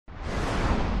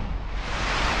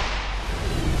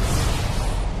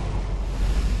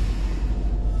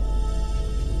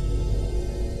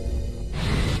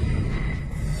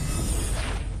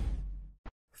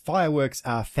Fireworks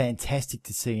are fantastic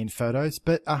to see in photos,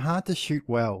 but are hard to shoot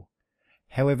well.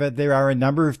 However, there are a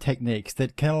number of techniques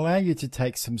that can allow you to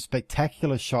take some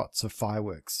spectacular shots of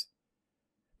fireworks.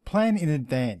 Plan in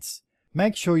advance.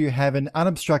 Make sure you have an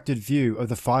unobstructed view of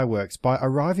the fireworks by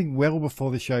arriving well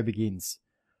before the show begins.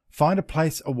 Find a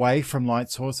place away from light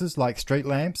sources like street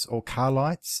lamps or car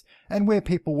lights, and where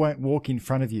people won't walk in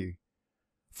front of you.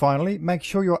 Finally, make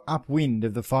sure you're upwind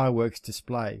of the fireworks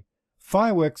display.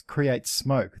 Fireworks create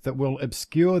smoke that will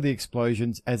obscure the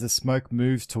explosions as the smoke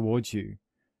moves towards you.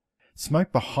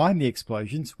 Smoke behind the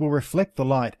explosions will reflect the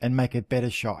light and make a better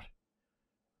shot.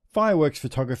 Fireworks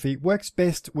photography works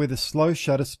best with a slow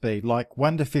shutter speed like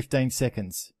 1 to 15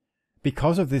 seconds.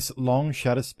 Because of this long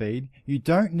shutter speed, you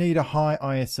don't need a high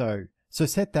ISO, so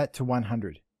set that to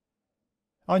 100.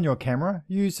 On your camera,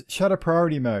 use shutter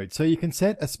priority mode so you can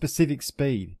set a specific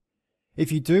speed. If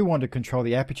you do want to control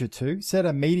the aperture too, set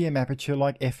a medium aperture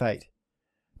like f8.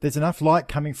 There's enough light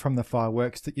coming from the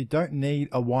fireworks that you don't need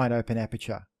a wide open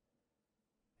aperture.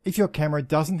 If your camera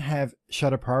doesn't have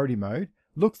shutter priority mode,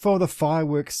 look for the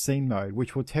fireworks scene mode,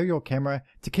 which will tell your camera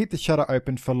to keep the shutter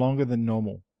open for longer than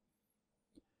normal.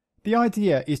 The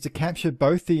idea is to capture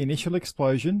both the initial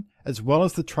explosion as well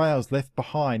as the trails left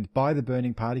behind by the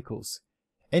burning particles.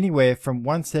 Anywhere from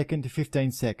 1 second to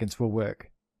 15 seconds will work.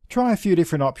 Try a few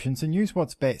different options and use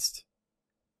what's best.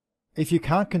 If you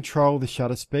can't control the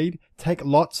shutter speed, take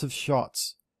lots of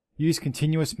shots. Use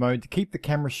continuous mode to keep the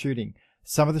camera shooting.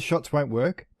 Some of the shots won't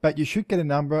work, but you should get a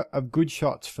number of good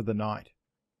shots for the night.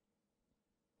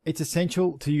 It's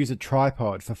essential to use a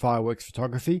tripod for fireworks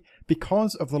photography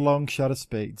because of the long shutter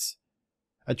speeds.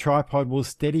 A tripod will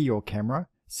steady your camera,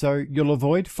 so you'll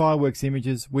avoid fireworks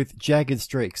images with jagged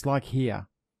streaks like here.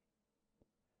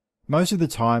 Most of the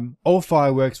time, all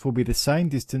fireworks will be the same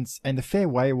distance and a fair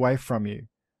way away from you.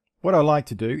 What I like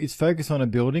to do is focus on a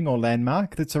building or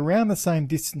landmark that's around the same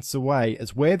distance away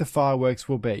as where the fireworks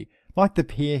will be, like the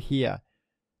pier here.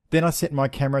 Then I set my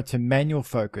camera to manual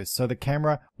focus so the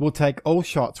camera will take all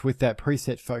shots with that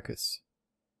preset focus.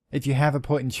 If you have a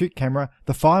point and shoot camera,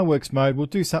 the fireworks mode will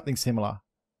do something similar.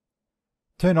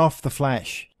 Turn off the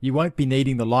flash. You won't be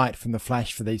needing the light from the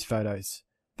flash for these photos.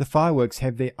 The fireworks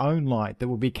have their own light that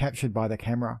will be captured by the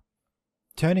camera.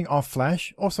 Turning off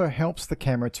flash also helps the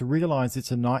camera to realize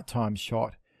it's a nighttime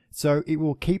shot, so it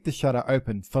will keep the shutter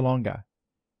open for longer.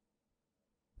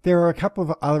 There are a couple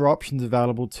of other options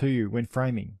available to you when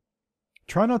framing.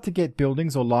 Try not to get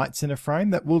buildings or lights in a frame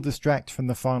that will distract from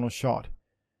the final shot,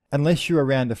 unless you're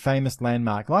around a famous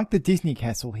landmark like the Disney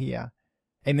Castle here.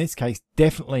 In this case,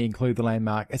 definitely include the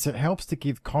landmark as it helps to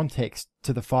give context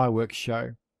to the fireworks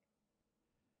show.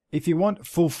 If you want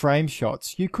full frame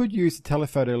shots, you could use a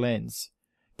telephoto lens.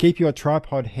 Keep your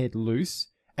tripod head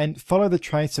loose and follow the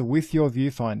tracer with your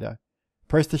viewfinder.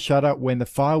 Press the shutter when the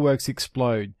fireworks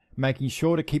explode, making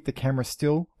sure to keep the camera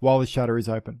still while the shutter is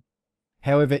open.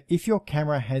 However, if your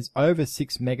camera has over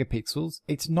 6 megapixels,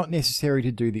 it's not necessary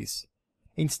to do this.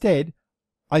 Instead,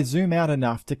 I zoom out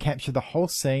enough to capture the whole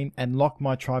scene and lock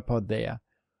my tripod there.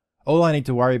 All I need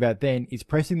to worry about then is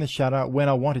pressing the shutter when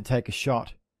I want to take a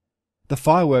shot. The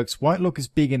fireworks won't look as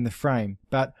big in the frame,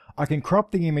 but I can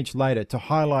crop the image later to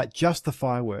highlight just the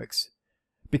fireworks.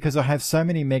 Because I have so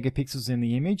many megapixels in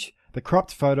the image, the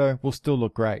cropped photo will still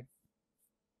look great.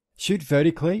 Shoot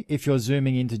vertically if you're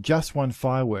zooming into just one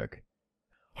firework.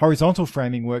 Horizontal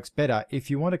framing works better if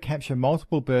you want to capture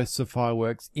multiple bursts of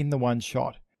fireworks in the one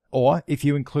shot, or if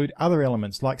you include other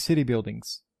elements like city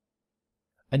buildings.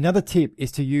 Another tip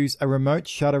is to use a remote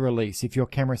shutter release if your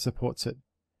camera supports it.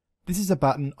 This is a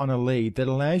button on a lead that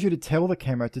allows you to tell the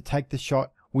camera to take the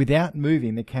shot without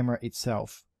moving the camera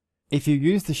itself. If you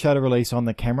use the shutter release on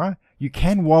the camera, you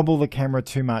can wobble the camera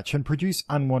too much and produce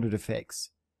unwanted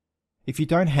effects. If you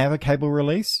don't have a cable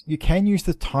release, you can use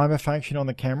the timer function on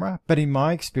the camera, but in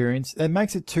my experience, it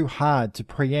makes it too hard to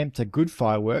preempt a good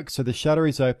firework so the shutter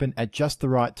is open at just the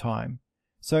right time.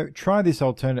 So try this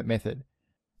alternate method.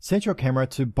 Set your camera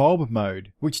to bulb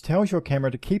mode, which tells your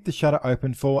camera to keep the shutter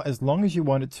open for as long as you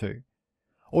want it to.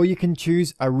 Or you can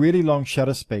choose a really long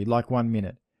shutter speed like 1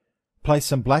 minute. Place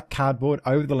some black cardboard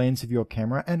over the lens of your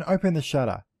camera and open the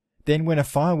shutter. Then when a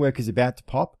firework is about to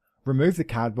pop, remove the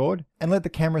cardboard and let the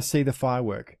camera see the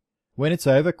firework. When it's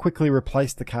over, quickly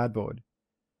replace the cardboard.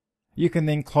 You can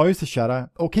then close the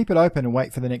shutter or keep it open and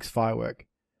wait for the next firework.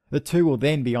 The two will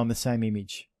then be on the same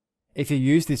image. If you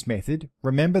use this method,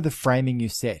 remember the framing you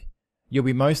set. You'll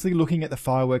be mostly looking at the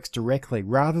fireworks directly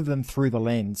rather than through the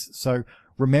lens, so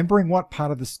remembering what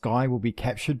part of the sky will be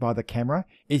captured by the camera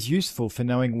is useful for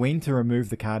knowing when to remove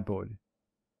the cardboard.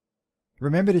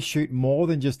 Remember to shoot more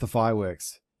than just the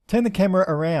fireworks. Turn the camera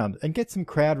around and get some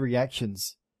crowd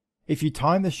reactions. If you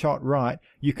time the shot right,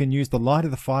 you can use the light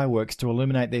of the fireworks to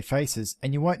illuminate their faces,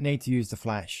 and you won't need to use the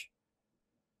flash.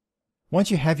 Once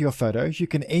you have your photos, you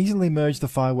can easily merge the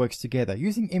fireworks together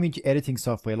using image editing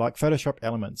software like Photoshop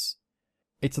Elements.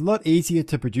 It's a lot easier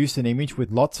to produce an image with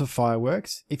lots of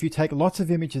fireworks if you take lots of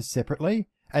images separately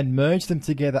and merge them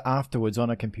together afterwards on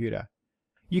a computer.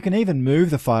 You can even move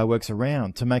the fireworks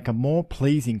around to make a more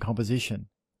pleasing composition.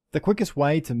 The quickest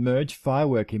way to merge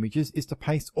firework images is to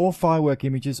paste all firework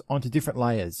images onto different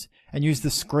layers and use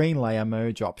the screen layer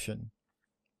merge option.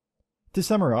 To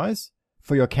summarize,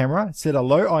 for your camera, set a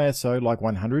low ISO like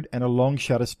 100 and a long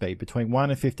shutter speed between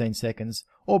 1 and 15 seconds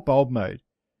or bulb mode.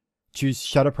 Choose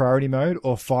shutter priority mode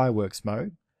or fireworks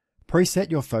mode.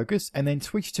 Preset your focus and then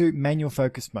switch to manual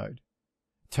focus mode.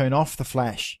 Turn off the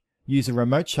flash. Use a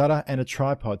remote shutter and a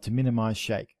tripod to minimize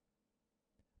shake.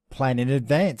 Plan in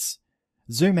advance.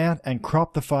 Zoom out and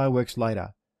crop the fireworks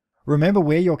later. Remember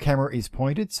where your camera is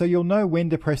pointed so you'll know when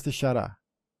to press the shutter.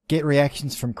 Get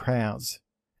reactions from crowds.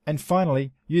 And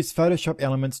finally, use Photoshop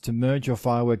Elements to merge your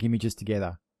firework images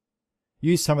together.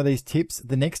 Use some of these tips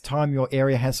the next time your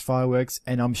area has fireworks,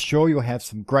 and I'm sure you'll have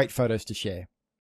some great photos to share.